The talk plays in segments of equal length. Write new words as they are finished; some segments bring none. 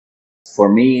for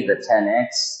me, the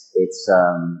 10x, it's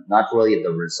not really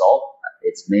the result.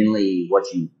 It's mainly what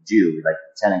you do, like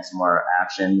 10x more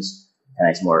actions,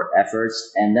 10x more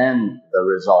efforts, and then the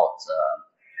result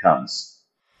comes.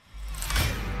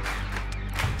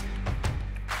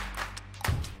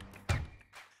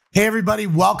 Hey, everybody.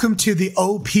 Welcome to the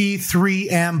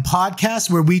OP3M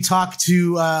podcast, where we talk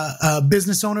to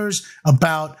business owners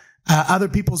about other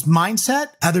people's mindset,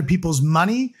 other people's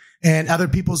money, and other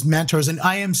people's mentors. And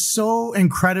I am so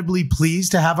incredibly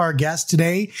pleased to have our guest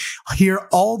today here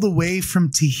all the way from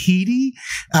Tahiti.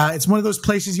 It's one of those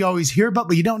places you always hear about,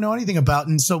 but you don't know anything about.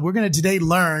 And so we're going to today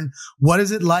learn what is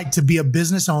it like to be a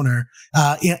business owner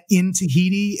in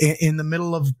Tahiti in the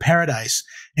middle of paradise.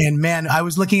 And man, I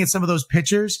was looking at some of those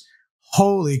pictures.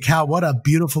 Holy cow, what a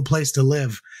beautiful place to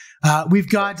live. We've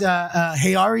got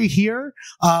Heiarii here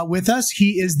with us.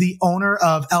 He is the owner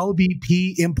of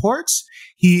LBP Imports.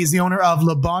 He is the owner of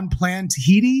Lebon Planc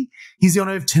Tahiti. He's the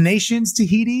owner of Tenations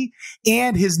Tahiti.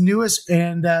 And his newest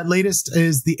and latest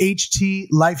is the HT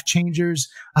Life Changers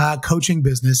coaching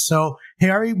business. So,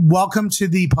 Heiarii, welcome to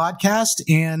the podcast.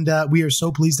 And we are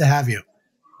so pleased to have you.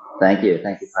 Thank you.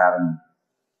 Thank you for having me.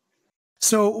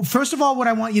 So first of all, what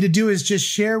I want you to do is just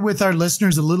share with our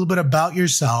listeners a little bit about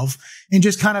yourself and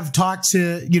just kind of talk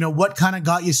to, what kind of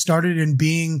got you started in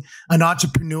being an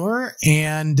entrepreneur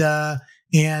and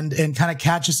kind of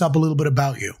catch us up a little bit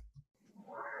about you.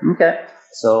 Okay.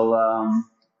 So I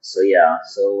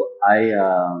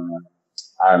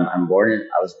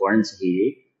was born in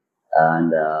Tahiti,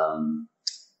 and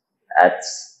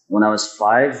when I was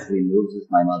 5, we moved with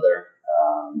my mother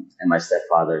and my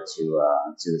stepfather to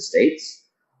the States.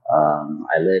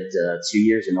 I lived 2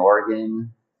 years in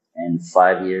Oregon and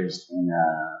 5 years in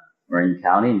Marin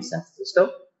County in San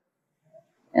Francisco.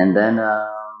 And then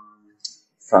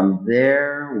from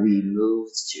there, we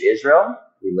moved to Israel.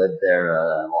 We lived there,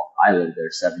 I lived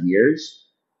there 7 years.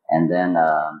 And then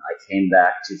I came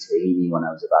back to Tahiti when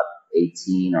I was about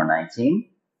 18 or 19.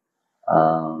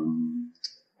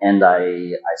 And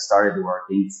I started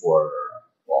working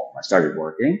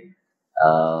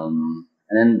and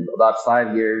then about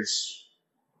 5 years,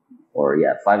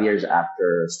 5 years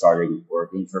after starting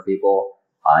working for people,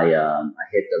 I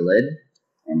hit the lid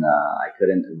and I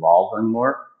couldn't evolve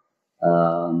anymore.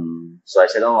 So I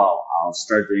said, I'll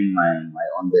start doing my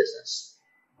own business.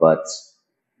 But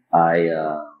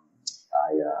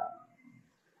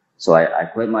so I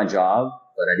quit my job,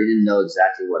 but I didn't know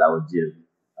exactly what I would do.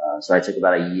 So I took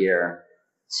about a year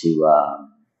to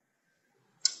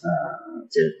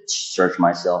search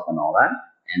myself and all that.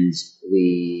 And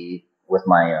with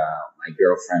my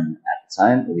girlfriend at the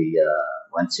time, we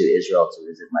went to Israel to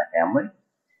visit my family.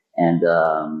 And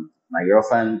my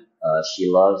girlfriend, she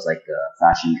loves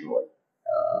fashion jewelry.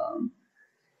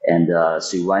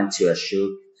 So we went to a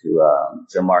shuk,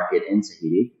 to a market in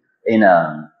Tahiti, in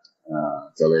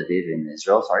Tel Aviv in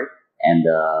Israel, sorry. And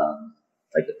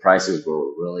the prices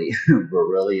were really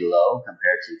low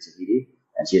compared to Tahiti.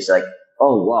 And she's like,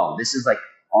 oh wow, this is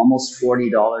almost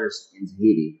 $40 in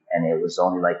Tahiti, and it was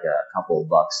only a couple of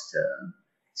bucks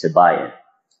to buy it.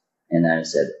 And then I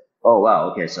said, oh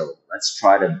wow, okay, so let's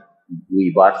try to.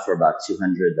 We bought for about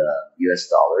 $200 US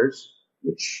dollars,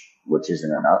 which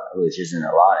isn't a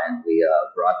lot, and we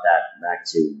brought that back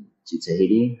to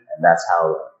Tahiti, and that's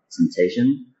how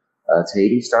Tenations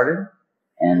Tahiti started.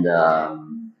 And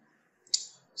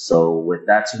so with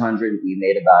that 200, we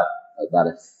made about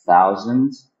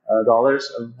 $1,000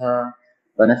 of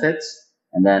benefits,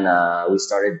 and then we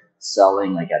started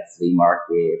selling at flea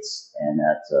markets and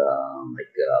at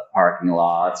parking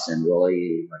lots, and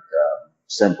really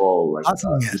simple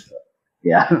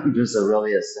just a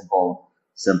really simple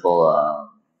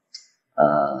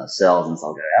sales and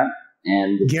stuff like that.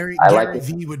 And Gary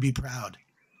V would be proud.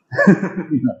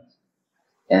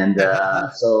 And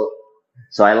so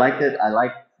I liked it. I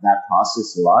liked that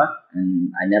process a lot,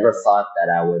 and I never thought that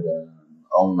I would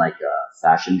own a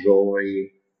fashion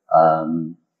jewelry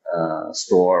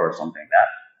store or something like that.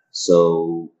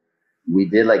 So we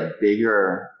did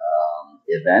bigger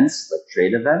events,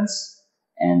 trade events,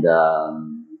 and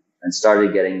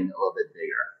started getting a little bit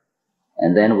bigger.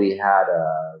 And then we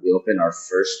opened our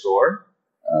first store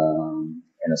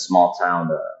in a small town,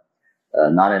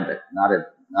 not in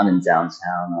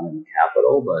downtown, not in the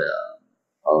capital, but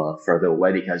further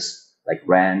away, because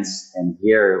rents. And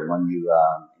here, when you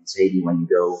in Tahiti, when you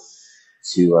go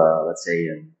to let's say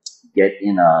get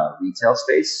in a retail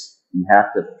space, you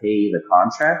have to pay the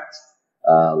contract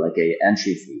a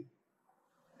entry fee.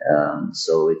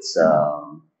 So it's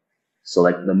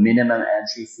the minimum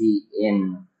entry fee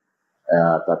in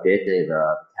Tapete,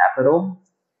 the capital,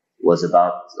 was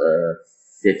about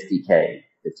 50K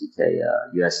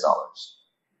US dollars.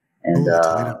 And Holy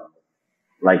tomato.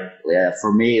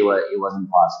 for me, it wasn't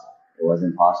possible. It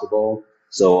wasn't possible.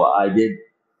 So I did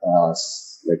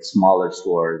like smaller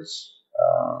stores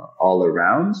all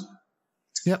around,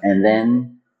 Yep. and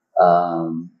then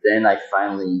I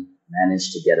finally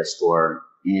managed to get a store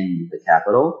in the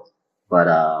capital. But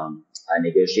I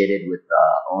negotiated with the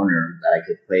owner that I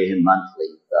could pay him monthly,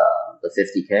 the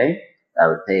 50K. I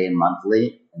would pay him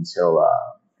monthly until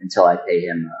I pay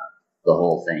him the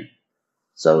whole thing.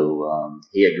 So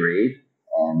he agreed,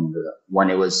 and when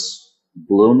it was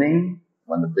blooming,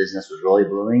 when the business was really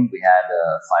blooming, we had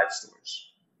 5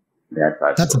 stores. We had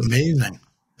five That's stores. amazing.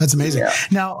 That's amazing. Yeah.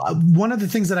 Now, one of the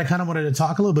things that I kind of wanted to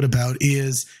talk a little bit about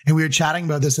is, and we were chatting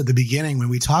about this at the beginning when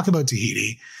we talk about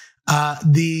Tahiti, not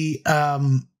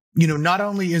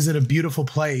only is it a beautiful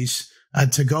place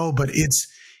to go, but it's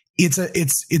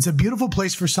a beautiful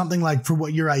place for something like for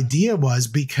what your idea was,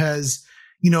 because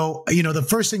the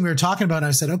first thing we were talking about,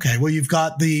 I said, okay, well, you've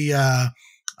got the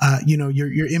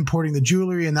you're importing the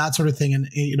jewelry and that sort of thing, and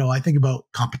I think about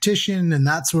competition and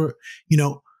that sort.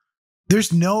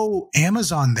 There's no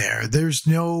Amazon there. There's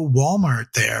no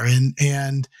Walmart there.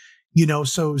 And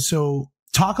so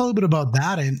talk a little bit about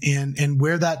that and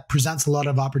where that presents a lot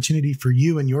of opportunity for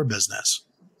you and your business.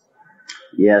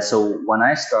 Yeah. So when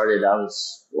I started, I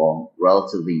was,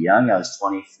 relatively young. I was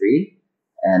 23.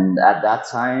 And at that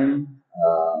time,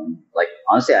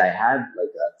 honestly, I had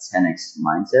like a 10X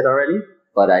mindset already,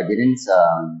 but I didn't,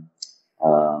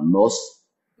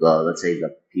 let's say the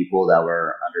people that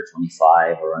were under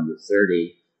 25 or under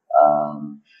 30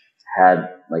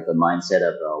 had like a mindset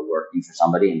of working for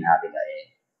somebody and having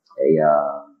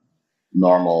a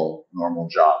normal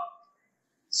job.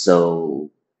 So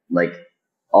like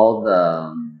all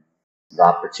the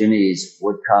opportunities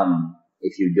would come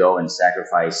if you go and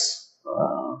sacrifice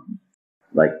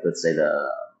let's say the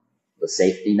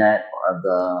safety net of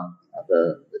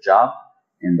the job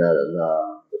and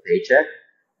the paycheck.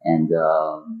 And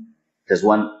because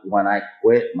when I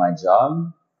quit my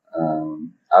job,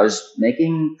 I was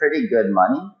making pretty good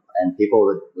money, and people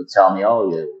would tell me,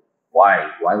 "Oh, why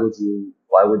would you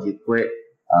quit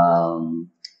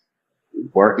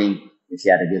working if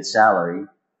you had a good salary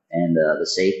and the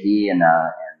safety and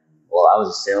well, I was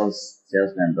a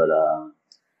salesman, but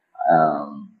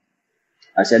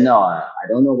I said no, I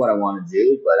don't know what I want to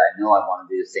do, but I know I want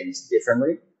to do things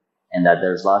differently, and that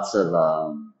there's lots of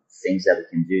things that we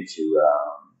can do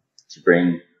to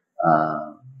bring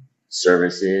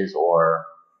services or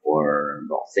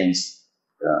things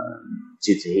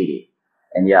to Tahiti.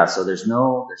 And yeah, so there's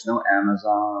no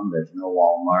Amazon, there's no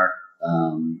Walmart,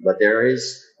 but there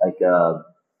is like a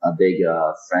big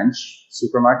French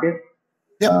supermarket.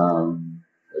 Yep.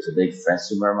 There's a big French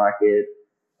supermarket.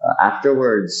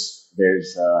 Afterwards, there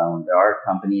are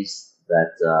companies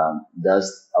that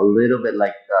does a little bit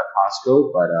like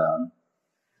Costco, but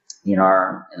in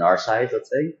our size, let's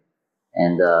say,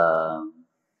 and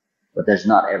but there's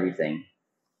not everything,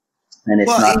 and it's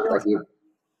not like you.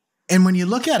 And when you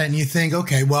look at it and you think,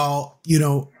 okay, well,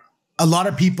 a lot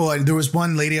of people. There was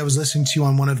one lady I was listening to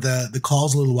on one of the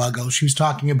calls a little while ago. She was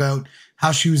talking about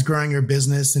how she was growing her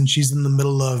business, and she's in the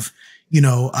middle of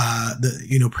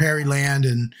the prairie land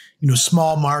and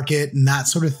small market and that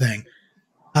sort of thing.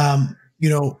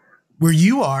 Where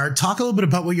you are, talk a little bit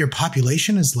about what your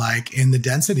population is like and the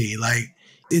density. Like,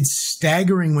 it's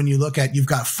staggering when you look at, you've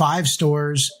got 5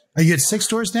 stores. Are you at 6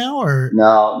 stores now, or?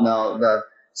 No.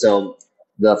 So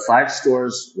the 5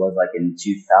 stores was like in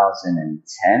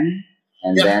 2010.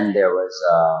 And Yep. then there was,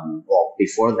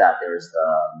 before that, there was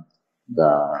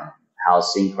the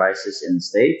housing crisis in the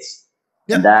States.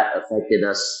 Yep. And that affected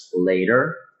us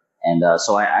later. And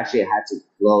so I actually had to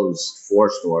close 4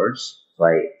 stores. So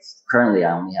currently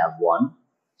I only have 1.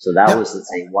 So that Yep. was, let's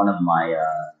say, one of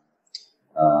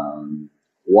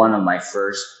my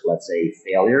first, let's say,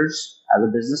 failures as a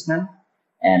businessman.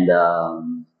 And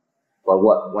but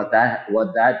what that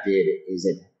did is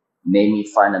it made me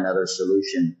find another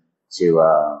solution to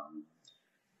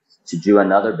do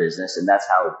another business, and that's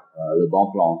how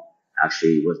Lebon Planc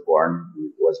actually was born.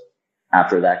 Was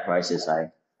after that crisis,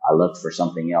 I looked for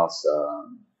something else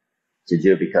to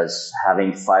do, because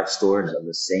having 5 stores of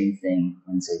the same thing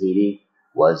in Tahiti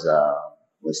was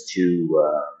too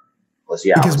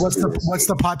Because what's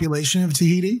the population of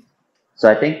Tahiti? So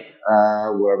I think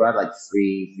we're about like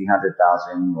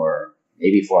 300,000 or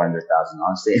maybe 400,000.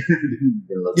 Honestly,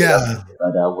 didn't look it up.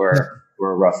 But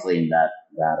we're roughly in that.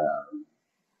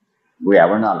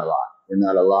 We're not a lot. We're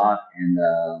not a lot,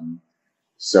 and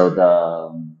so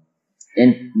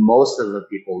most of the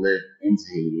people live in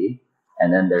Tahiti,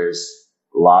 and then there's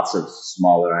lots of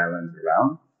smaller islands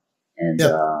around. And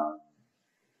Yep.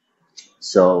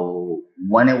 so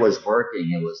when it was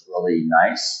working, it was really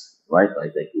nice, right?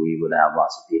 Like we would have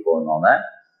lots of people and all that.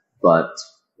 But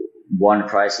one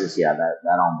crisis,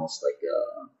 that almost like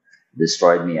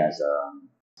destroyed me as a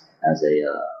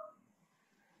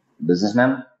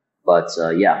businessman. But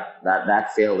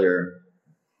that failure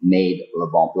made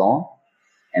Lebon Planc,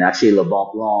 and actually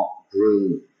Lebon Planc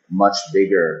grew much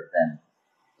bigger than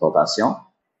Tenations,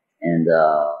 and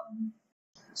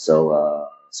so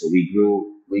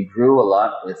we grew a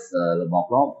lot with Lebon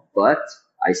Planc, but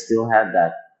I still had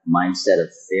that mindset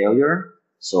of failure,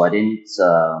 so I didn't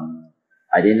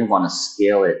want to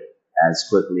scale it as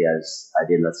quickly as I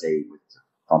did, let's say, with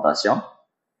Tenations.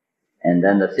 And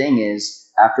then the thing is,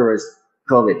 afterwards,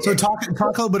 COVID So hit. talk a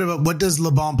little bit about what does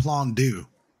Lebon Planc do?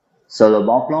 So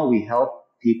Lebon Planc, we help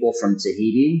people from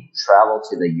Tahiti travel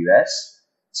to the U.S.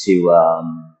 To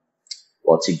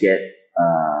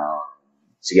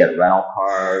get rental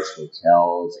cars,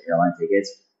 hotels, airline tickets,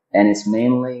 and it's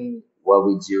mainly what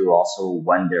we do. Also,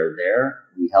 when they're there,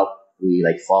 we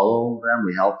like follow them,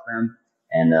 we help them,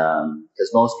 and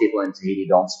because most people in Tahiti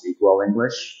don't speak well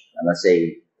English, and let's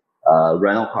say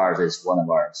rental cars is one of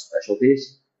our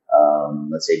specialties.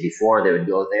 Let's say before they would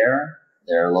go there,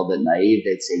 they're a little bit naive.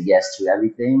 They'd say yes to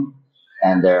everything,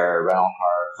 and their rental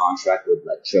car contract would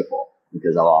like triple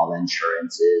because of all the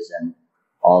insurances and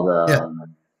all the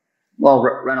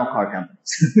rental car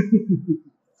companies.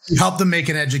 You help them make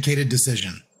an educated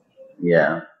decision.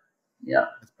 Yeah,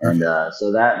 and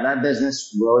so that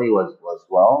business really was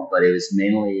well, but it was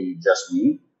mainly just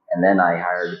me, and then I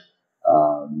hired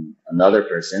another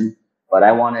person, but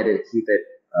I wanted to keep it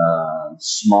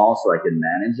small so I could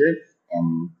manage it,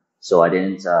 and so I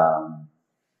didn't.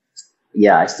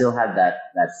 I still had that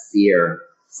fear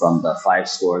from the 5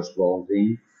 stores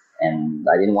closing, and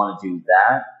I didn't want to do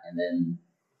that, and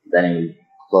then it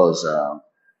close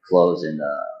in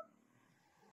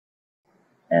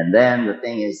and then the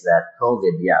thing is that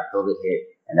COVID hit,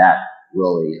 and that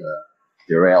really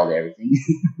derailed everything.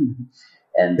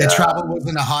 And The travel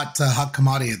wasn't a hot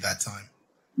commodity at that time.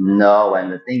 no,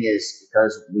 and the thing is,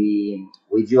 because we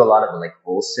do a lot of like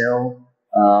wholesale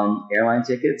airline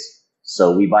tickets,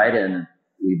 so we buy it in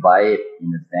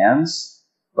advance.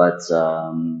 But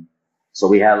so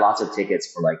we had lots of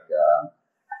tickets for like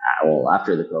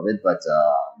after the COVID, but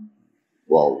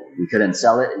we couldn't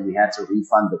sell it, and we had to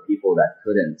refund the people that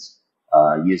couldn't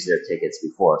use their tickets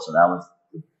before. So that was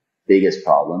the biggest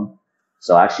problem.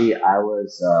 So actually, I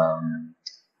was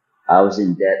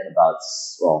in debt about,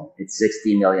 it's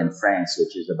 60 million francs,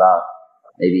 which is about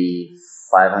maybe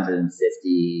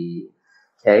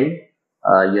 550K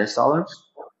US dollars.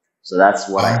 So that's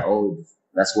what I owed.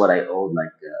 That's what I owed,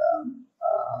 like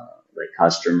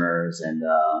customers and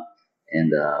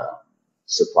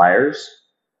suppliers.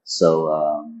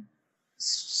 So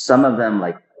some of them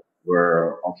like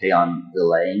were okay on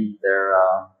delaying their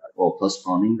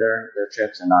postponing their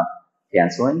trips and not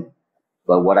canceling.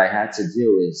 But what I had to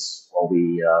do is,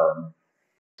 we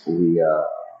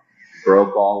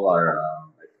broke all our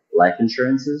life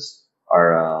insurances.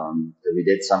 We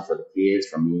did some for the kids,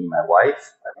 for me, my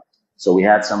wife. So we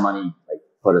had some money like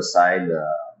put aside,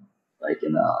 like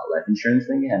in a life insurance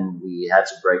thing, and we had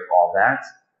to break all that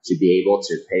to be able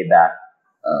to pay back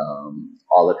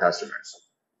all the customers.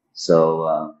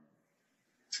 So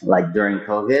like during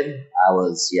COVID, I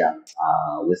was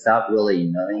without really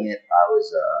knowing it, I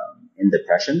was in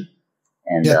depression,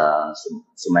 and so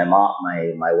my mom,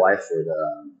 my wife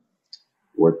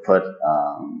would put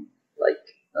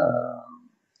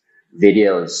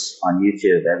videos on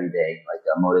YouTube every day, like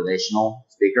motivational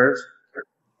speakers,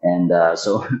 and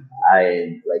so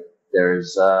I like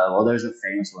there's a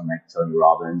famous one like Tony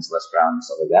Robbins, Les Brown, and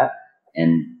stuff like that,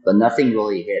 but nothing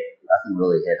really hit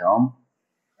home.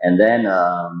 And then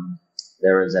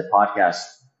there was a podcast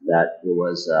that it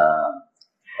was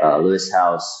Lewis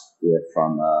House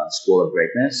from School of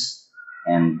Greatness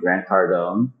and Grant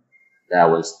Cardone that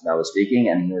was speaking,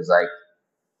 and he was like,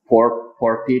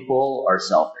 poor people are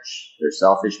selfish. They're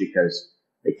selfish because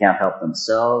they can't help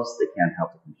themselves, they can't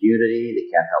help the community, they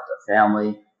can't help their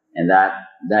family, and that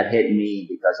hit me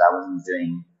because I wasn't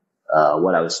doing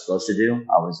what I was supposed to do.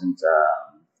 I wasn't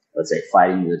let's say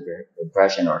fighting with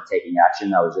depression or taking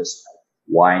action. I was just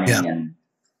whining, and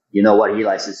you know what he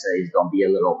likes to say is, "Don't be a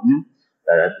little."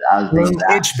 I was doing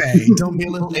that. Itch bay. Don't be a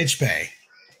little itch bay.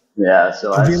 Yeah,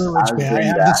 so I was I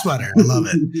have the sweater. I love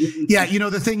it. Yeah,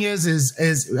 the thing is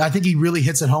I think he really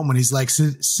hits it home when he's like,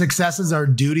 success is our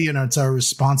duty and it's our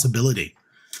responsibility.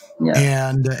 Yeah.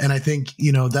 And I think,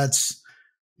 that's,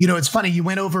 it's funny. You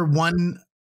went over one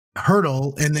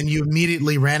hurdle, and then you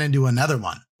immediately ran into another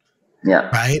one. Yeah.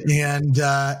 Right. And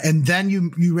then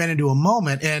you ran into a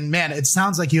moment, and man, it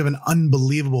sounds like you have an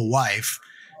unbelievable wife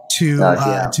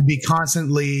to be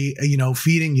constantly,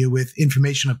 feeding you with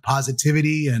information of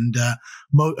positivity and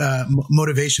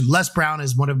motivation. Les Brown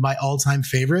is one of my all-time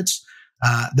favorites.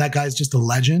 That guy's just a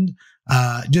legend,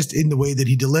 just in the way that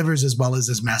he delivers as well as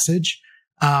his message.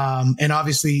 And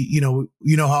obviously, you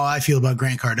know how I feel about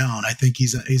Grant Cardone. I think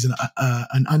he's an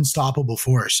unstoppable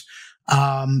force.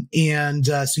 So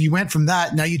you went from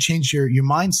that. Now you changed your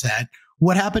mindset.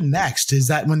 What happened next? Is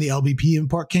that when the LBP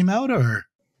import came out, or?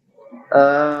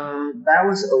 That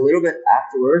was a little bit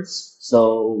afterwards.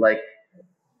 So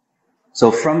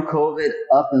from COVID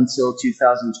up until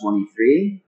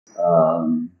 2023,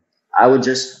 I would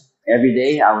just every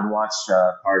day I would watch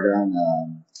Cardone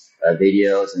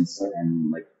videos and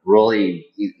like really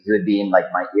he would be in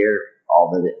like my ear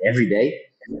every day.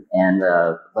 And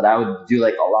but I would do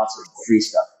like lots of free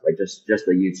stuff, like just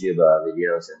the YouTube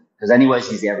videos, and because anyways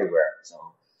he's everywhere, so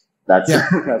that's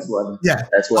that's what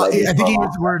I did. I think he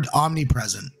used the word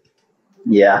omnipresent.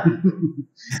 Yeah.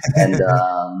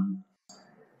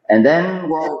 And then,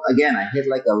 well, again, I hit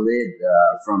like a lid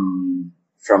from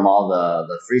all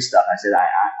the free stuff. I said I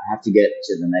have to get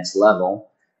to the next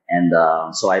level, and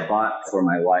so I bought for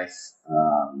my wife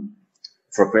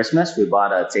for Christmas. We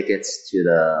bought tickets to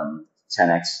the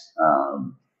 10X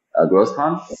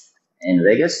GrowthCon in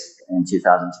Vegas in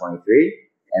 2023,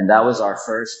 and that was our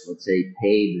first, let's say,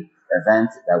 paid event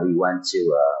that we went to,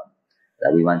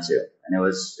 and it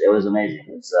was amazing.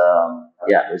 It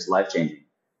was life changing.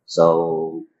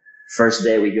 So first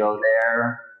day we go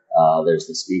there, there's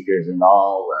the speakers and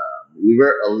all. We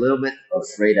were a little bit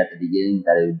afraid at the beginning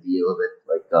that it would be a little bit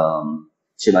like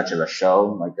too much of a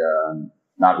show, like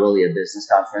not really a business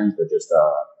conference, but just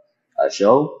a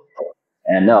show.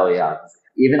 And no,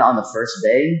 even on the first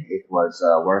day, it was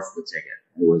worth the ticket.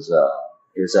 It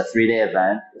was a 3-day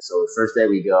event. So the first day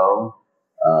we go,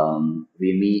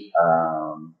 we meet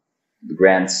the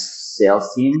Grant's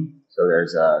sales team. So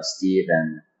there's Steve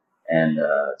and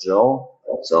Joel.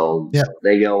 So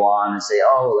they go on and say,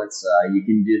 oh, you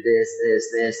can do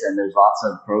this, and there's lots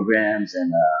of programs,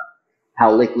 and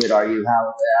how liquid are you?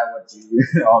 What do you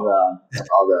do? all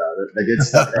the good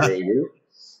stuff that they do.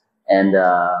 And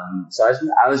so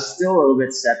I was still a little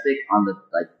bit skeptic on the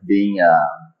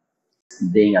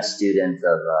being a student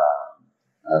of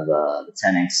the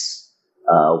 10X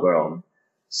world.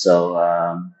 So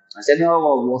I said, no,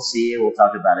 well, we'll see. We'll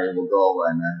talk about it. We'll go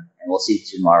and we'll see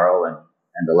tomorrow and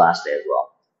the last day as well.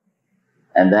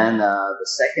 And then the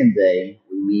second day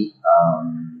we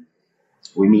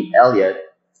meet Elliot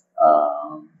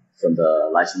from the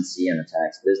licensee and the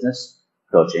 10X business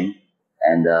coaching,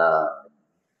 and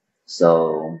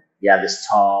so this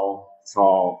tall,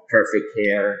 perfect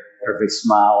hair, perfect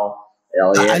smile,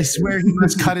 Elliot. I swear he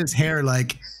must cut his hair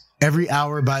like every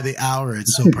hour by the hour.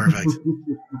 It's so perfect.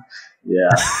 Yeah,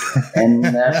 and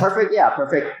perfect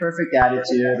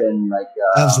attitude, and like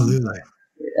absolutely.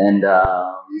 And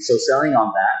so selling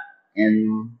on that,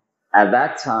 and at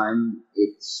that time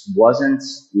it wasn't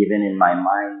even in my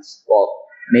mind. Well,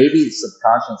 maybe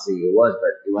subconsciously it was,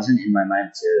 but it wasn't in my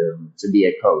mind to be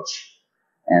a coach.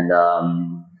 And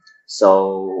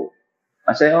so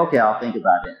I say, okay, I'll think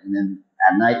about it. And then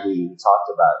at night we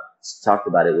talked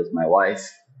about it with my wife,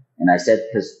 and I said,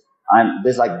 because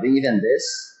even this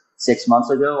 6 months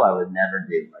ago, I would never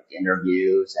do like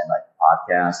interviews and like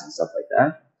podcasts and stuff like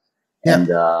that. Yeah. And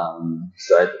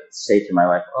so I say to my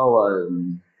wife,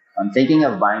 I'm thinking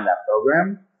of buying that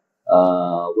program.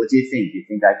 What do you think? Do you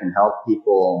think I can help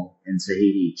people in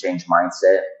Tahiti change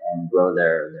mindset and grow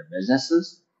their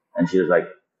businesses? And she was like,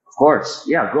 of course,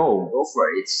 yeah, go for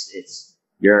it. It's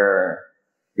you're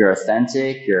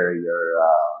authentic. You're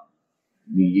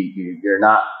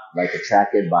not like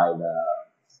attracted by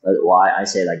why I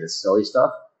say like the silly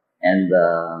stuff, and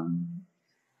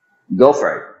go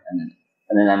for it.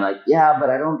 And then I'm like, yeah, but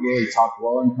I don't really talk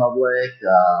well in public.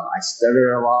 I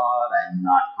stutter a lot. I'm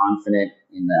not confident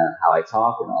in how I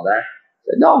talk and all that.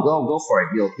 So, no, go for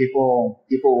it. People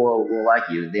will like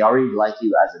you. They already like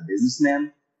you as a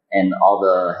businessman and all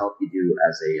the help you do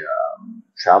as a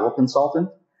travel consultant.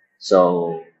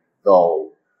 So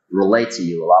they'll relate to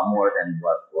you a lot more than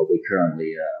what we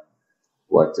currently,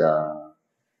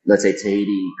 let's say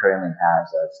Tahiti currently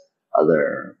has as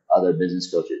other business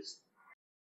coaches.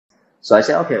 So I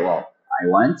said, okay, well, I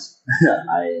went,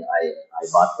 I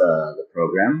bought the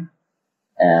program,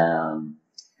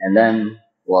 and then,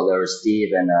 well, there was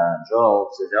Steve and Joel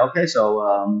said, okay,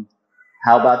 so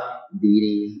how about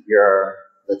the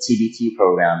TBT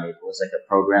program? It was like a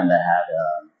program that had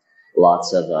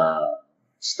lots of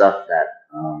stuff that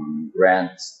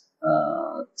Grant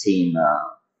team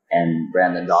and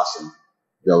Brandon Dawson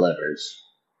delivers.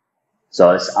 So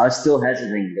I was still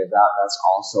hesitating because that's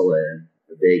also a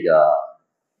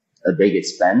big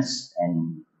expense.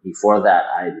 And before that,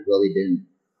 I really didn't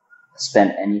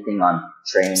spend anything on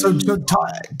training. So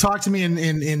talk to me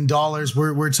in dollars.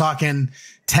 We're talking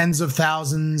tens of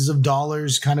thousands of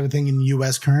dollars kind of a thing in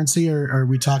U.S. currency, or are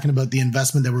we talking about the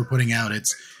investment that we're putting out?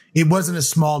 It wasn't a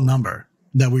small number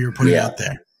that we were putting out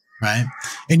there, right?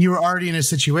 And you were already in a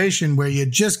situation where you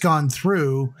had just gone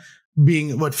through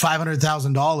being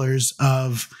 $500,000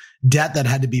 of debt that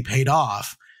had to be paid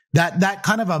off. That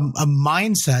kind of a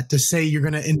mindset to say you're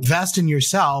going to invest in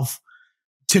yourself,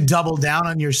 to double down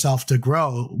on yourself, to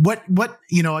grow. What,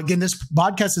 again, this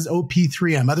podcast is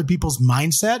OP3M, other people's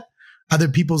mindset, other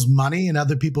people's money, and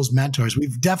other people's mentors.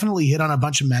 We've definitely hit on a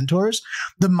bunch of mentors.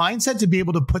 The mindset to be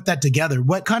able to put that together,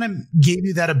 what kind of gave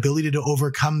you that ability to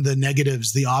overcome the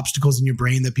negatives, the obstacles in your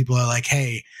brain that people are like,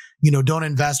 hey, don't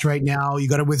invest right now. You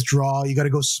got to withdraw. You got to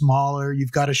go smaller.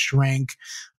 You've got to shrink.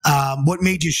 What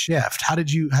made you shift? How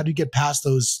did you get past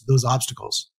those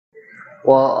obstacles?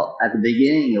 Well, at the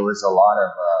beginning, it was a lot of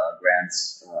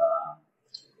Grant's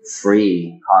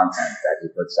free content that he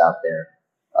puts out there.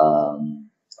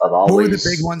 What were the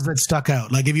big ones that stuck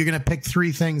out? Like, if you're going to pick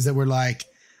three things that were like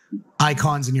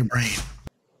icons in your brain.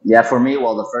 Yeah, for me,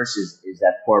 well, the first is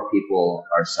that poor people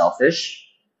are selfish,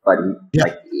 but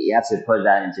you have to put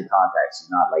that into context.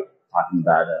 He's not like talking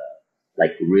about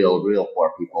like real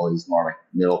poor people. He's more like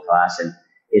middle class, and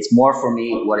it's more for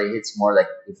me. What it hits more like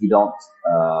if you don't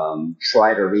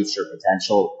try to reach your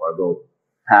potential or go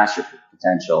past your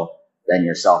potential, then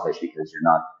you're selfish because you're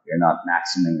not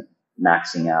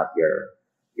maxing out your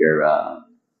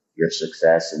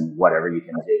success and whatever you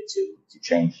can do to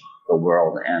change the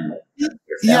world and your family.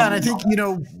 Yeah, and I think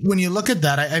when you look at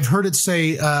that, I've heard it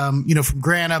say from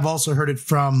Grant. I've also heard it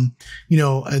from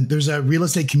there's a real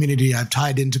estate community I've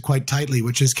tied into quite tightly,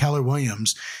 which is Keller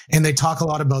Williams, and they talk a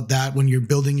lot about that when you're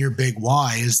building your big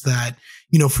why. Is that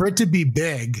for it to be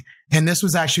big, and this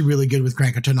was actually really good with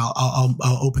Grant Cardone. I'll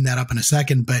open that up in a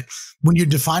second, but when you're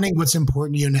defining what's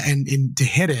important to you and to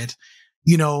hit it.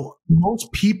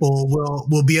 Most people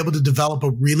will be able to develop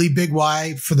a really big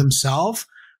why for themselves,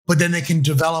 but then they can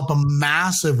develop a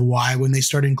massive why when they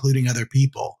start including other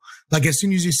people. Like as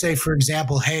soon as you say, for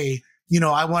example, hey,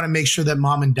 I want to make sure that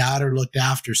mom and dad are looked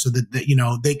after so that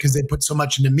because they put so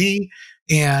much into me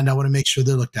and I want to make sure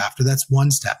they're looked after. That's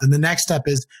one step. Then the next step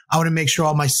is I want to make sure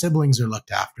all my siblings are looked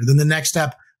after. Then the next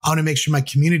step, I want to make sure my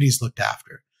community is looked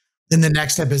after. Then the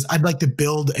next step is I'd like to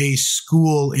build a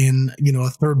school in, a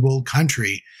third world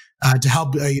country to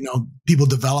help, people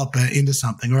develop into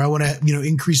something, or I want to,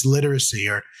 increase literacy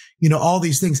or, all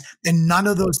these things. And none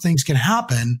of those things can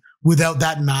happen without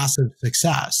that massive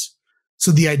success.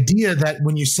 So the idea that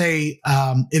when you say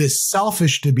it is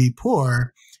selfish to be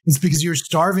poor, it's because you're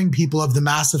starving people of the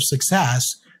massive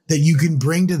success that you can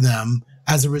bring to them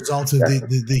as a result of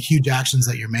the huge actions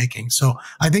that you're making. So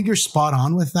I think you're spot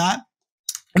on with that.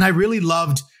 And I really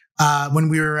loved when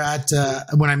we were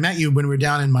when I met you, when we were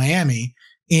down in Miami,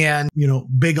 and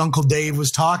Big Uncle Dave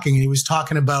was talking, and he was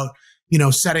talking about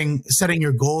setting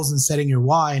your goals and setting your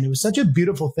why, and it was such a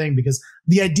beautiful thing because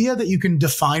the idea that you can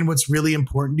define what's really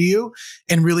important to you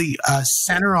and really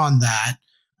center on that.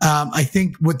 I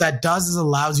think what that does is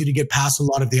allows you to get past a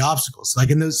lot of the obstacles. Like,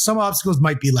 and some obstacles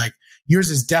might be like yours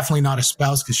is definitely not a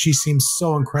spouse because she seems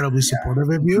so incredibly supportive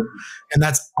of you, and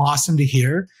that's awesome to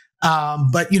hear.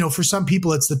 But for some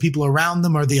people, it's the people around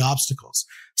them are the obstacles.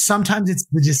 Sometimes it's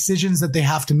the decisions that they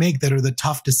have to make that are the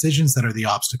tough decisions that are the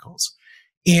obstacles.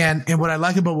 And what I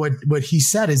like about what he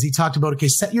said is he talked about, okay,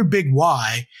 set your big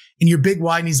why, and your big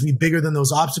why needs to be bigger than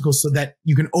those obstacles so that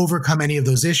you can overcome any of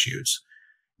those issues.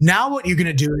 Now, what you're going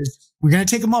to do is we're going to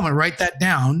take a moment, write that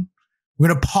down. We're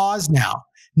going to pause now.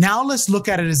 Now let's look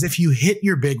at it as if you hit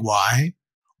your big why.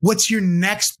 What's your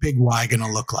next big why going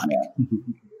to look like?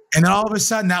 And then all of a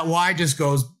sudden that why just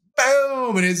goes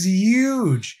boom, and it's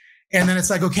huge. And then it's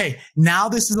like, okay, now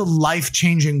this is a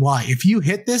life-changing why. If you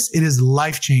hit this, it is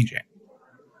life-changing.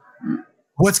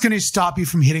 What's going to stop you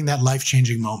from hitting that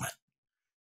life-changing moment?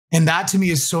 And that to me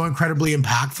is so incredibly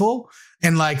impactful.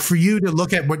 And like for you to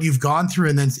look at what you've gone through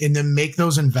and then make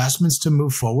those investments to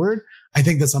move forward, I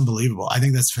think that's unbelievable. I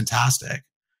think that's fantastic.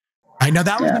 I know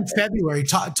that was in February.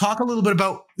 Talk a little bit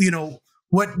about,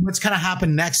 what's kind of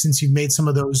happened next since you've made some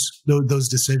of those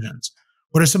decisions.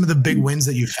 What are some of the big wins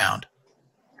that you found?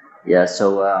 Yeah.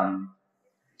 So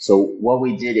what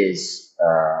we did is,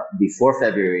 before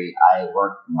February, I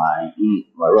worked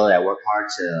hard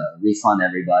to refund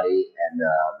everybody. And,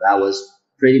 that was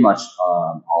pretty much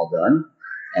all done.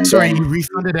 And Sorry, then you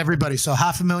refunded everybody. So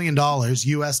 $500,000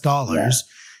 US dollars,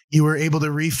 you were able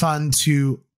to refund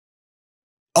to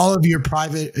all of your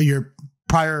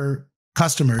prior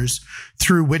customers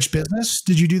through which business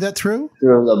did you do that through?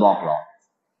 through Lebon Planc,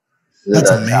 through That's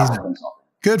the travel amazing. consulting.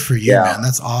 Good for you, Yeah. man.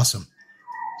 That's awesome.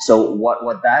 So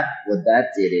what that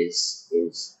did is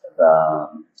the,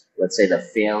 let's say, the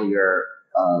failure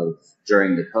of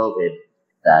during the COVID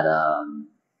that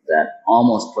that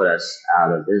almost put us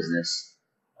out of business.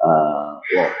 Well,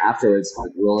 afterwards,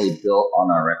 it really built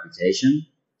on our reputation.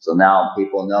 So now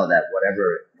people know that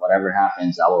whatever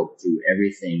happens, I will do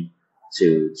everything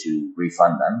to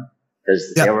refund them,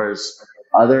 because Yep. there was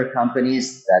other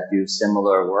companies that do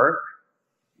similar work.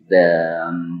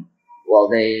 Well,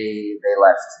 they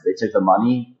left. They took the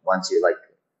money, went to like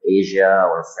Asia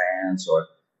or France,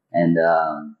 and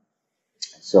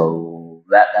so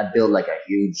that built like a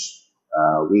huge.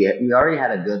 We already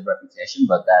had a good reputation,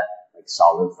 but that like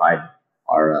solidified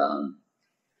our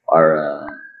our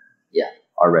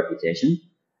our reputation.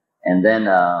 And then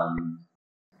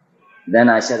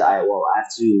I said, I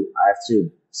have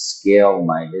to scale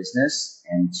my business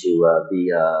and to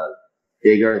be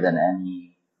bigger than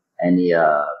any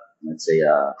let's say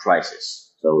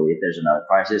crisis. So if there's another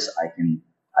crisis, I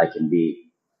can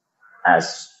be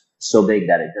as so big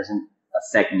that it doesn't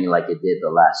affect me like it did the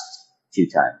last two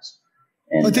times.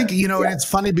 And I think, and it's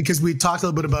funny because we talked a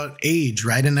little bit about age,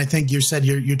 right? And I think you said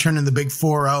you're turning the big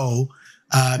 4-0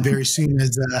 very soon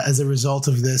as a result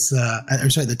of this,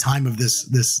 the time of this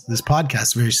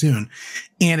podcast very soon.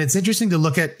 And it's interesting to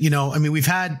look at, we've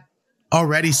had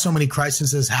already so many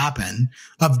crises happen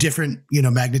of different,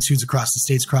 magnitudes across the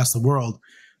states, across the world.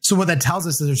 So what that tells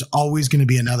us is there's always going to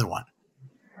be another one.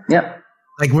 Yeah.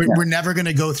 Like we're never going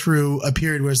to go through a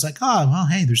period where it's like, oh, well,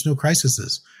 hey, there's no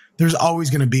crises. There's always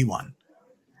going to be one.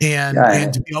 And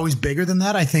to be always bigger than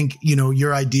that, I think,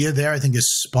 your idea there, I think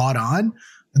is spot on,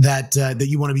 that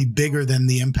you want to be bigger than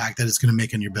the impact that it's going to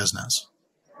make on your business.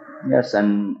 Yes.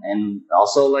 And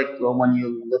also like when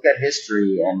you look at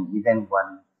history, and even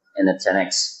when in the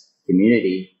 10X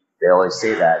community, they always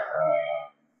say that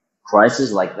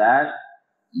crises like that,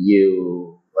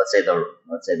 let's say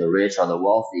the rich or the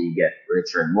wealthy get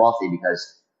richer and wealthy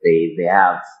because they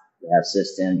have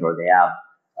systems, or they have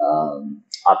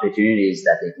opportunities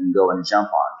that they can go and jump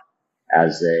on.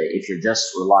 As if you're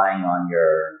just relying on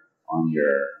your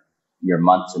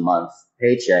month to month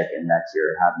paycheck, and that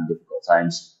you're having difficult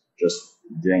times just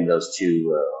doing those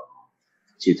two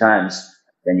times,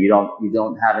 then you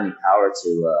don't have any power to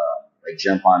like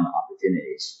jump on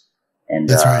opportunities. And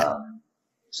that's right.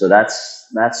 So that's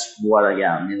mainly what I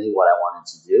wanted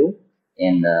to do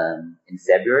in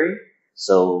February.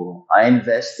 So I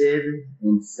invested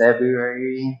in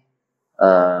February.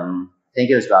 I think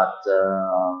it was about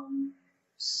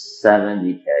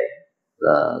 70K.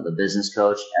 The business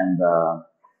coach and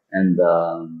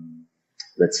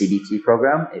the TBT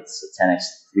program. It's a 10X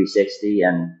 360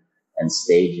 and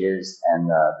stages and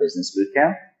business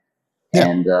bootcamp. Yeah.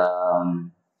 And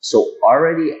so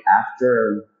already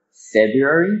after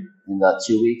February, in the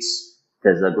 2 weeks,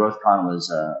 because the GrowthCon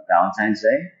was Valentine's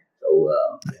Day, so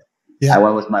I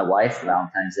went with my wife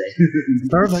Valentine's Day.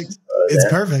 Perfect. It's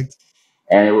perfect.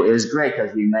 And it was great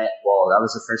because we met. Well, that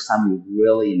was the first time we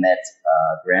really met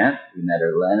Grant. We met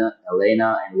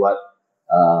Elena, and what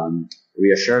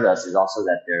reassured us is also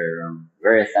that they're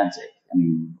very authentic. I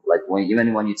mean, like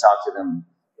even when you talk to them,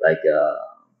 like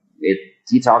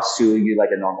he talks to you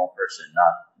like a normal person,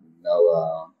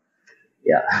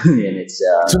 and it's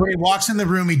so when he walks in the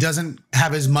room, he doesn't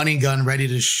have his money gun ready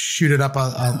to shoot it up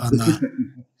on the.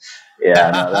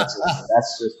 Yeah, no, that's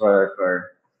just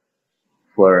for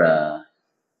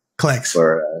clicks.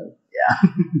 Yeah,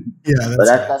 but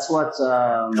that's what.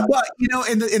 Well,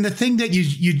 and the thing that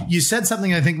you said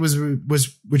something I think was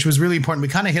which was really important. We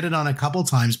kind of hit it on a couple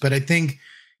times, but I think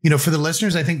for the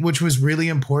listeners, I think which was really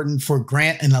important for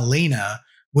Grant and Elena,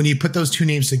 when you put those two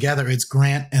names together, it's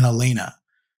Grant and Elena.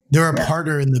 They're a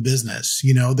partner in the business.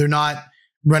 They're not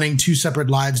running two separate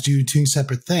lives, do two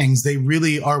separate things. They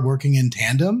really are working in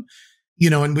tandem.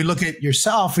 And we look at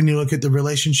yourself and you look at the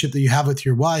relationship that you have with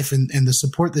your wife and the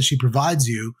support that she provides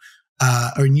you,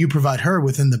 or you provide her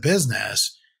within the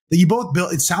business, that you both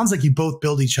build. It sounds like you both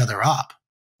build each other up.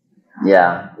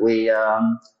 Yeah, we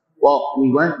went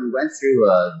through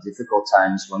difficult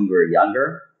times when we were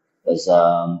younger, because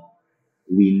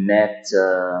we met.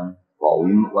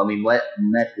 When we met,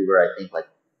 we were, I think, like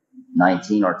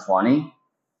 19 or 20,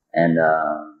 and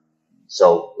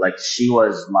so like she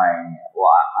was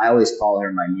I always call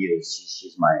her my muse.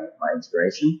 She's my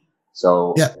inspiration.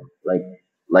 So like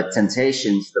like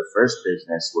Temptations, the first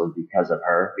business was because of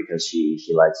her, because she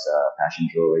likes fashion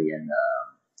jewelry, and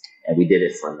we did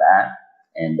it for that.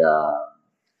 And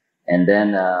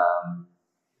then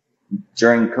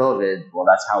during COVID, well,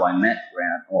 that's how I met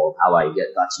Grant, or how I got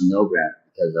to know Grant,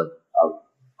 because of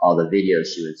all the videos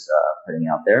she was putting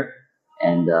out there.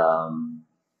 And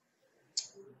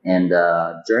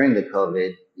during the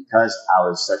COVID, because I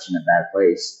was such in a bad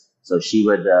place, so she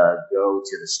would go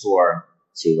to the store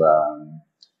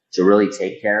to really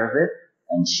take care of it,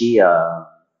 and she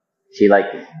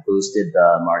like boosted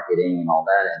the marketing and all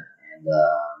that, and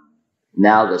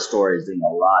now the store is doing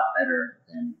a lot better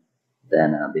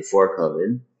than before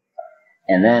COVID.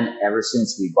 And then ever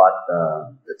since we bought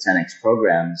the 10x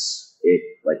programs, it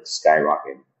like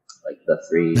skyrocketed, like the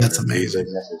three That's amazing.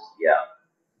 businesses. Yeah.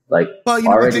 Like, Well, you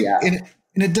know, I already, think,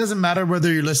 and it doesn't matter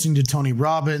whether you're listening to Tony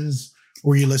Robbins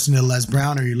or you listen to Les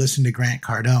Brown or you listen to Grant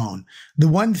Cardone. The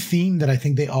one theme that I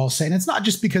think they all say, and it's not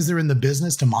just because they're in the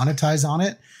business to monetize on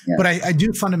it, yeah. but I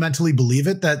do fundamentally believe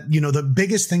it, that, you know, the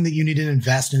biggest thing that you need to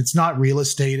invest in, it's not real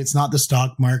estate, it's not the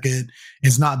stock market,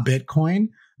 it's not Bitcoin.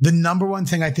 The number one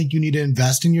thing I think you need to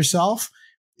invest in yourself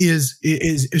is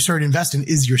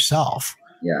yourself.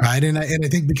 Yeah. Right. And I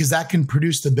think because that can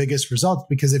produce the biggest results,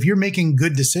 because if you're making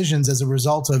good decisions as a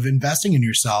result of investing in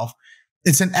yourself,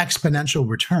 it's an exponential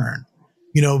return,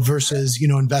 you know, versus, you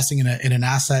know, investing in an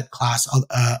asset class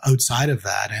outside of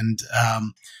that. And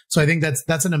so I think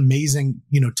that's an amazing,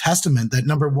 you know, testament that,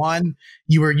 number one,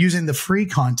 you are using the free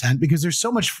content, because there's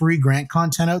so much free Grant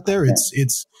content out there.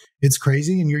 It's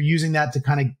crazy. And you're using that to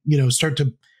kind of, you know, start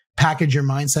to package your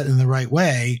mindset in the right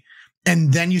way.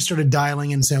 And then you started dialing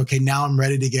in and say, okay, now I'm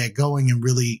ready to get going and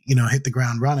really, you know, hit the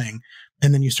ground running.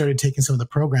 And then you started taking some of the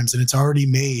programs, and it's already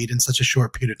made in such a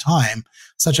short period of time,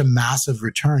 such a massive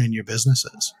return in your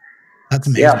businesses. That's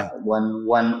amazing. Yeah.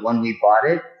 When we bought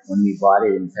it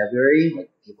in February,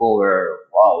 like, people were,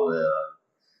 wow,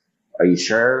 are you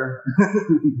sure?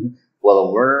 Will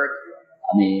it work?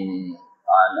 I mean,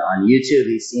 on YouTube,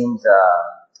 he seems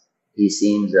like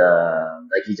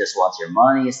he just wants your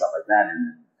money and stuff like that.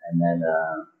 And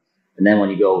then when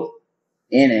you go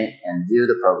in it and do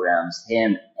the programs,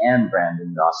 him and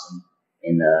Brandon Dawson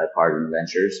in the Cardinal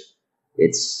Ventures,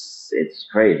 it's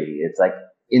crazy. It's like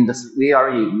we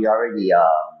already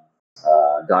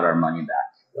got our money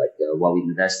back. Like what we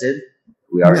invested,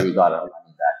 we already got our money back.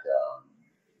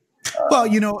 Well,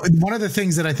 you know, one of the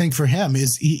things that I think for him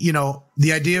is, you know,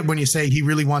 the idea when you say he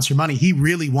really wants your money, he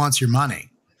really wants your money.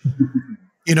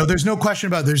 You know, there's no question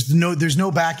about it. There's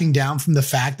no backing down from the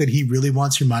fact that he really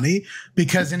wants your money,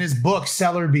 because in his book,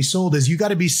 Sell or Be Sold, is you got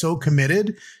to be so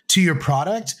committed to your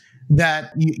product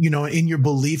that, you know, in your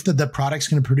belief that the product's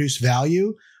going to produce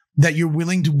value, that you're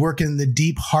willing to work in the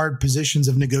deep, hard positions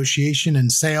of negotiation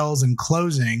and sales and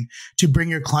closing to bring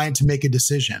your client to make a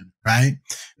decision, right?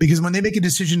 Because when they make a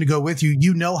decision to go with you,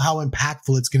 you know how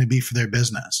impactful it's going to be for their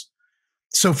business.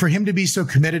 So for him to be so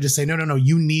committed to say, no,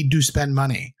 you need to spend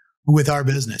money with our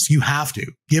business. You have to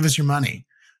give us your money.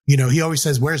 You know, he always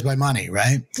says, where's my money?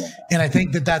 Right. And I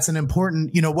think that that's an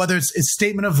important, you know, whether it's a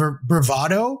statement of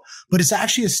bravado, but it's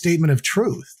actually a statement of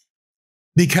truth,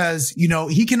 because, you know,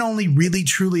 he can only really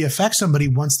truly affect somebody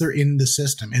once they're in the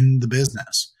system, in the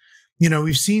business. You know,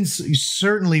 we've seen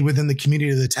certainly within the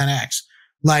community of the 10X,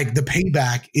 like the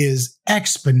payback is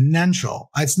exponential.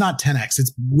 It's not 10X.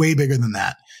 It's way bigger than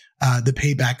that. The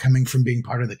payback coming from being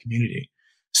part of the community.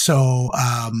 So,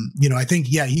 you know, I think,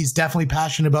 yeah, he's definitely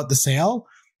passionate about the sale,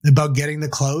 about getting the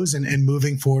close and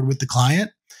moving forward with the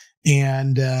client.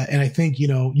 And I think, you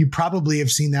know, you probably have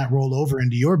seen that roll over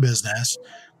into your business,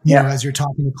 you know, as you're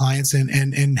talking to clients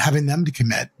and having them to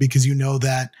commit, because you know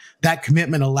that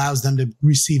commitment allows them to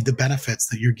receive the benefits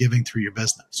that you're giving through your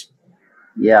business.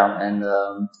 Yeah. And,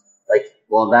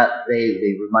 that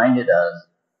they reminded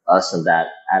us of that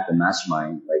at the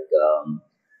mastermind.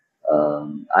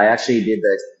 I actually did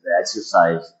the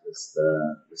exercise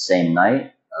the same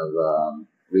night of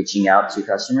reaching out to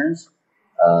customers,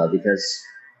 because,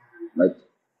 like,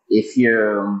 if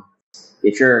you're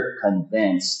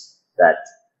convinced that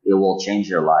it will change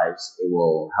their lives, it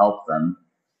will help them,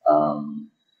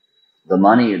 the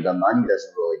money doesn't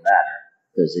really matter,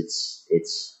 because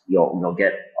you'll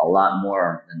get a lot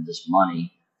more than just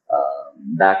money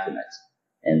back from it.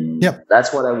 And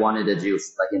that's what I wanted to do.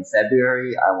 Like in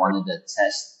February, I wanted to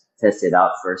test it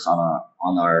out first on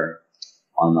our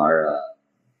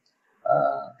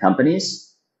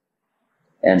companies.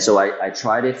 And so I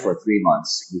tried it for 3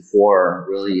 months before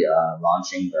really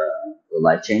launching the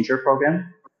Life Changer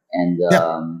program. And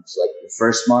so like the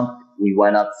first month, we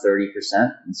went up 30%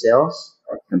 in sales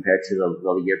compared to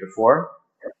the year before.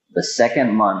 The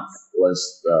second month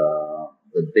was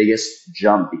the biggest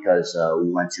jump because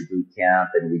we went to boot camp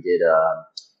and we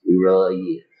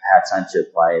really had time to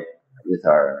apply it with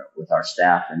our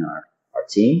staff and our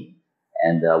team,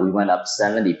 and we went up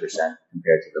 70%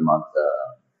 compared to the month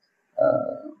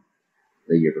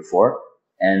the year before.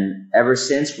 And ever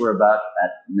since we're about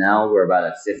at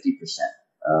 50%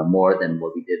 more than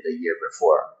what we did the year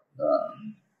before.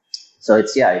 So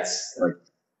it's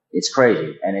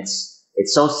crazy, and it's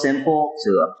so simple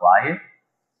to apply it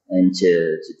and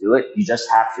to do it. You just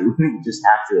have to you just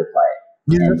have to apply it.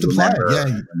 You And have to apply it. Yeah,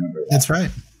 remember that. that's right.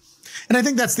 And I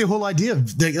think that's the whole idea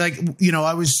of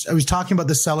I was talking about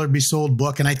the Sell or Be Sold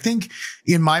book. And I think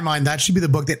in my mind, that should be the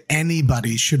book that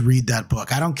anybody should read that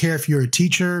book. I don't care if you're a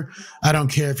teacher. I don't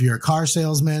care if you're a car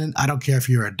salesman. I don't care if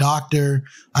you're a doctor.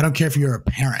 I don't care if you're a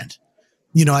parent.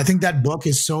 I think that book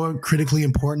is so critically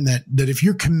important that if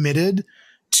you're committed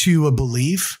to a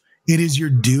belief, it is your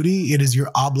duty, it is your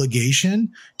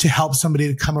obligation to help somebody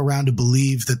to come around to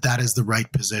believe that that is the right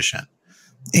position.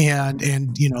 And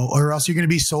or else you're going to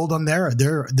be sold on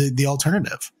the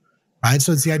alternative, right?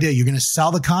 So it's the idea, you're going to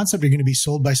sell the concept, you're going to be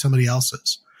sold by somebody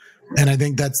else's. And I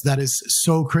think that is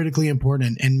so critically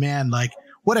important. And man, like,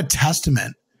 what a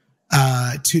testament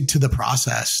to the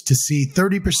process to see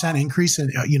 30% increase in,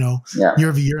 year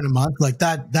over year in a month. Like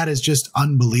that is just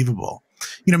unbelievable.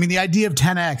 The idea of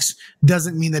 10X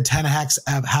doesn't mean that 10X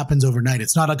happens overnight.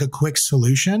 It's not like a quick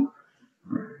solution.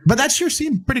 But that sure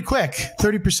seemed pretty quick.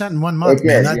 30% in 1 month, It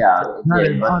did, man. That's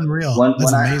unreal.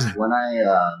 That's amazing. When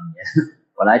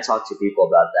I talk to people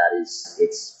about that,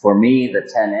 it's for me the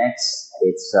 10x.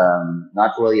 It's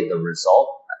not really the result.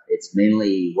 It's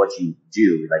mainly what you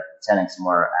do. Like 10x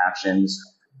more actions,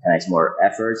 10x more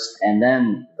efforts, and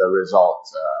then the result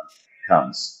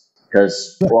comes.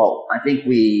 Because I think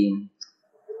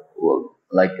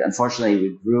unfortunately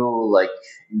we grew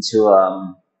into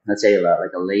let's say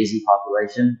like a lazy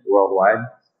population worldwide.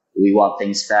 We want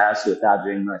things fast without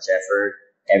doing much effort.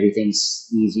 Everything's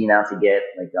easy now to get,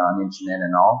 like on the internet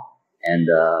and all. And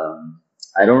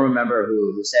I don't remember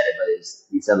who said it, but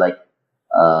he said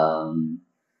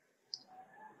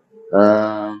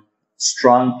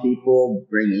strong people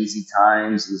bring easy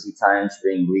times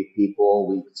bring weak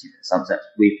people, sometimes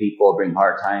weak people bring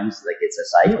hard times. Like it's a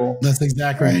cycle. That's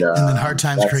exactly right. And then hard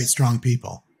times create strong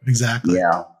people. Exactly.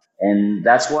 Yeah. And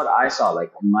that's what I saw,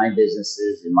 like in my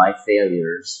businesses, in my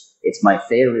failures. It's my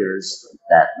failures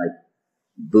that like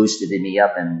boosted me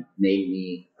up and made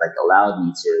me allowed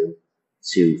me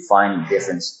to find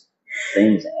different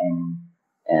things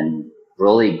and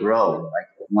really grow. Like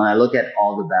when I look at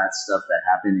all the bad stuff that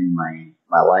happened in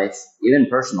my life, even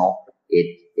personal,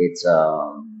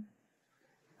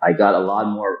 I got a lot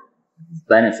more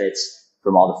benefits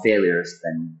from all the failures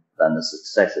than the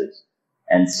successes.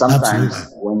 And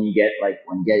sometimes when you get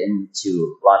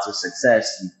into lots of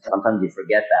success, sometimes you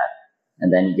forget that,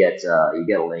 and then you get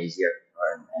lazier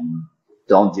and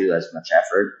don't do as much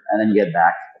effort, and then you get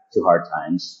back to hard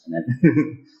times. And then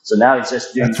so now it's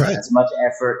just doing as much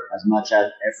effort,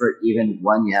 even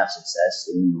when you have success,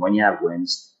 even when you have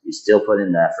wins, you still put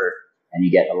in the effort, and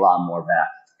you get a lot more back.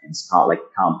 And it's called like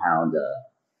compound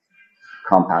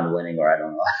winning, or I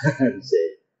don't know how to say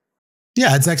it.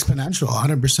 Yeah, it's exponential,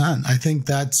 100%. I think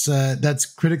that's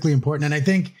critically important. And I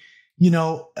think,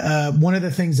 one of the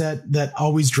things that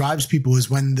always drives people is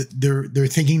when they're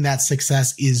thinking that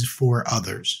success is for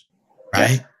others,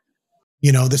 right?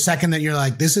 Yeah. The second that you're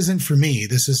like, this isn't for me,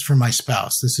 this is for my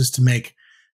spouse, this is to make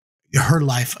her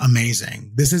life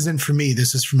amazing. This isn't for me,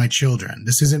 this is for my children.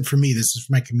 This isn't for me, this is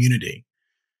for my community.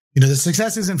 The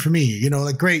success isn't for me,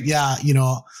 great. Yeah.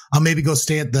 I'll maybe go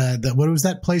stay at the what was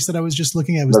that place that I was just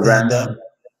looking at? It was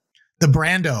the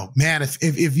Brando, man.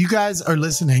 If you guys are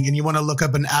listening and you want to look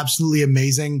up an absolutely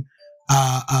amazing,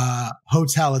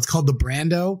 hotel, it's called the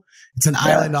Brando. It's an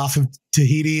island off of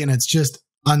Tahiti, and it's just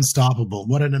unstoppable.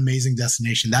 What an amazing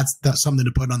destination. That's something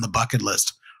to put on the bucket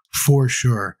list for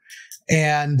sure.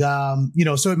 And,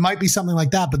 so it might be something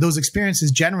like that, but those experiences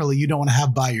generally you don't want to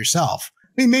have by yourself.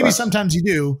 I mean, maybe sometimes you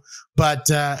do, but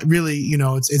really,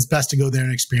 it's best to go there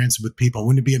and experience it with people.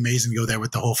 Wouldn't it be amazing to go there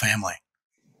with the whole family?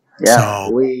 Yeah,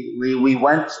 so, we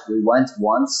went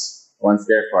once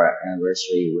there for our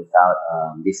anniversary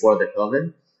before the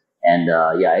COVID, and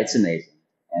it's amazing.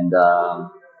 And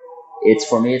it's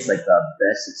for me, it's like the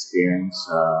best experience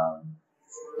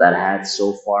that I had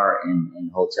so far in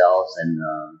hotels, and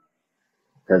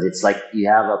because it's like you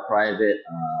have a private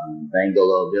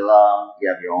bungalow villa, you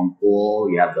have your own pool,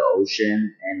 you have the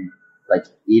ocean, and like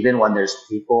even when there's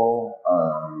people,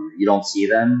 you don't see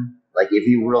them. Like if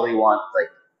you really want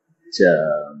to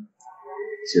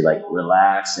like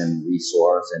relax and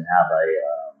resource and have a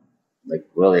like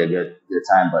really a good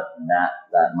time. But in that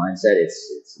mindset,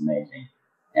 it's amazing.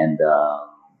 And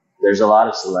there's a lot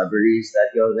of celebrities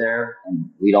that go there, and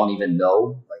we don't even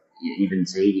know. Like even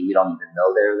Tahiti, we don't even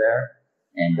know they're there.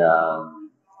 And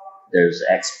there's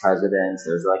ex-presidents.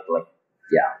 There's like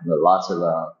yeah, lots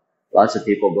of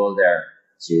people go there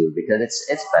too because it's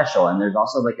special. And there's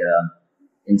also like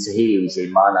in Tahiti we say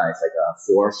mana. It's like a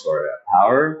force or a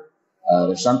power.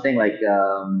 There's something like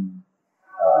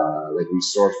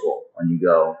resourceful when you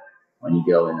go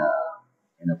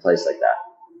in a place like that.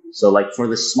 So like for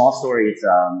the small story, it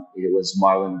was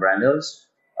Marlon Brando's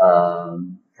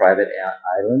private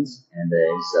islands, and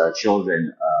his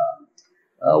children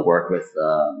work with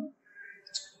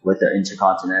the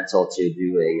Intercontinental to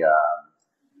do a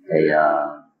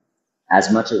as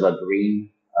much of a green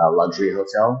luxury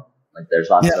hotel. Like there's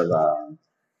lots of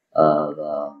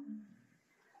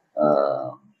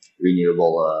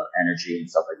renewable energy and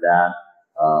stuff like that.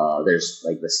 There's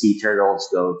like the sea turtles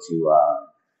go to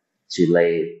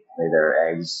lay their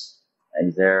eggs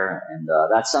there, and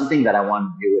that's something that I want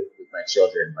to do with my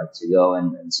children, like to go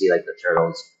and see like the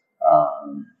turtles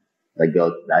like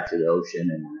go back to the ocean,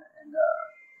 and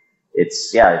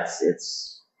it's an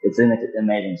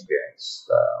amazing experience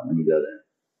when you go there.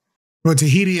 Well,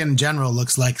 Tahiti in general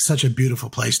looks like such a beautiful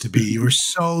place to be. You were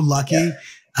so lucky.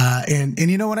 Yeah. And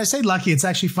you know, when I say lucky, it's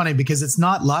actually funny because it's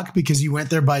not luck because you went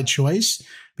there by choice,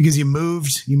 because you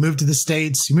moved to the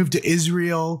States, you moved to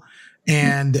Israel,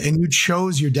 and you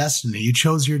chose your destiny. You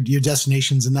chose your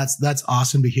destinations. And that's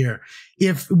awesome to hear.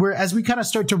 As we kind of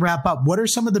start to wrap up, what are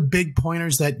some of the big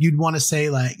pointers that you'd want to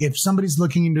say? Like if somebody's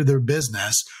looking into their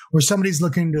business or somebody's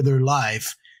looking into their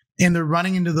life, and they're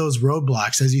running into those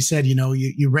roadblocks, as you said, you know,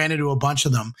 you ran into a bunch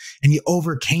of them and you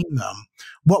overcame them.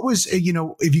 What was, you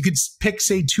know, if you could pick,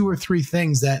 say, 2 or 3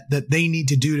 things that they need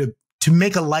to do to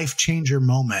make a life changer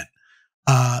moment,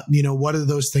 you know, what are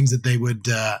those things that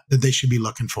that they should be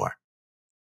looking for?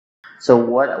 So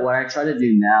what I try to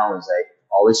do now is I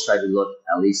always try to look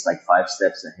at least like 5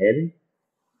 steps ahead.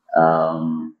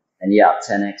 And yeah,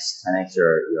 10x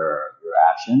your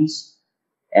actions.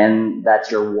 And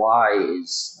that your why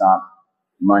is not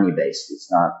money based. It's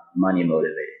not money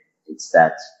motivated. It's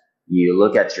that you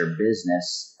look at your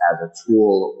business as a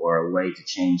tool or a way to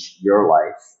change your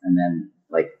life. And then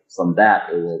like from that,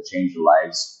 it will change the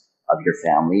lives of your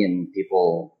family and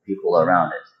people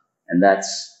around it. And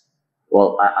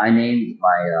well, I named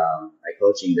my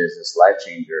coaching business Life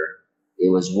Changer. It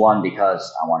was one because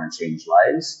I want to change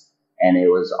lives. And it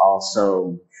was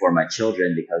also for my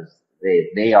children because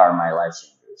they are my life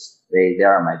changers. They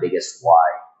are my biggest why.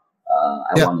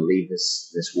 I want to leave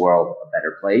this world a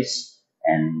better place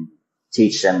and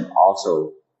teach them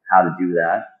also how to do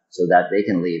that so that they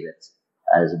can leave it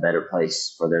as a better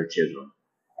place for their children.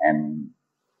 And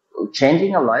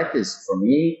changing a life is, for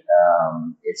me,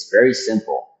 it's very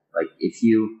simple. Like if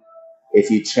you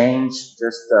change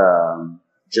just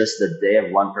the day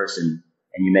of one person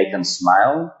and you make them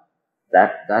smile,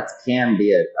 that can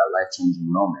be a life-changing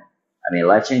moment. I mean,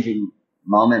 life-changing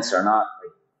moments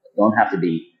don't have to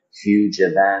be huge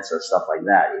events or stuff like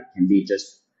that. It can be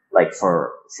just like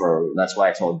that's why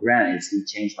I told Grant, he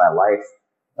changed my life.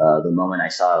 The moment I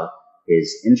saw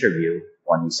his interview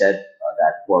when he said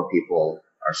that poor people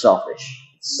are selfish.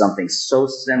 It's something so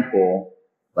simple,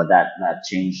 but that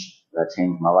changed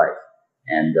my life.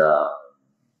 And,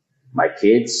 my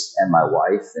kids and my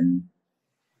wife and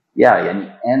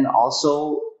and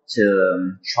also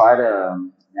to try to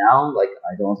now, like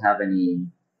I don't have any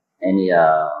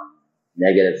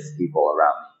negative people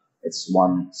around me. It's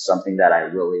something that I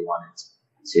really wanted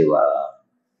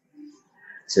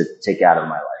to take out of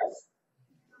my life.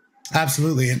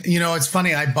 Absolutely. And you know, it's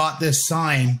funny, I bought this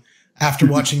sign after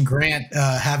watching Grant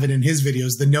have it in his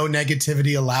videos, the no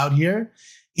negativity allowed here.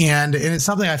 And it's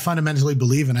something I fundamentally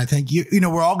believe in. I think, you know,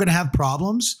 we're all going to have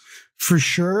problems for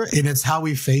sure. And it's how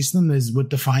we face them is what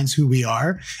defines who we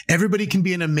are. Everybody can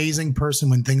be an amazing person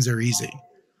when things are easy,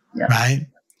 right?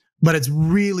 But it's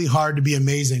really hard to be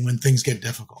amazing when things get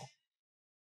difficult.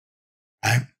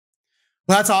 Right?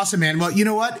 Well, that's awesome, man. Well, you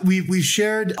know what? We've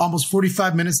shared almost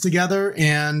 45 minutes together,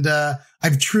 and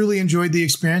I've truly enjoyed the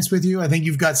experience with you. I think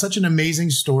you've got such an amazing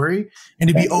story, and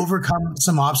to be overcome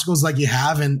some obstacles like you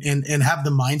have and have the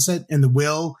mindset and the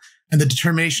will and the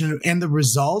determination and the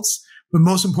results. But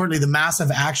most importantly, the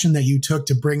massive action that you took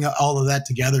to bring all of that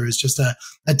together is just a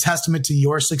testament to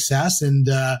your success. And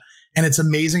it's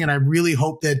amazing. And I really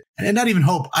hope that, and not even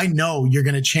hope, I know you're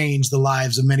going to change the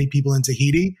lives of many people in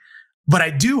Tahiti. But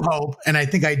I do hope, and I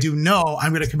think I do know,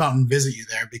 I'm going to come out and visit you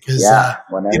there because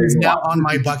it is now on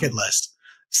my bucket list.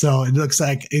 So it looks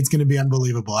like it's going to be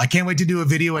unbelievable. I can't wait to do a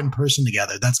video in person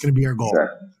together. That's going to be our goal.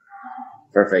 Sure.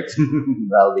 Perfect.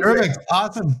 That'll be Perfect. great.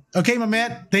 Awesome. Okay, my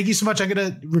man. Thank you so much. I'm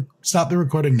going to stop the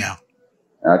recording now.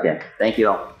 Okay. Thank you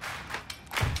all.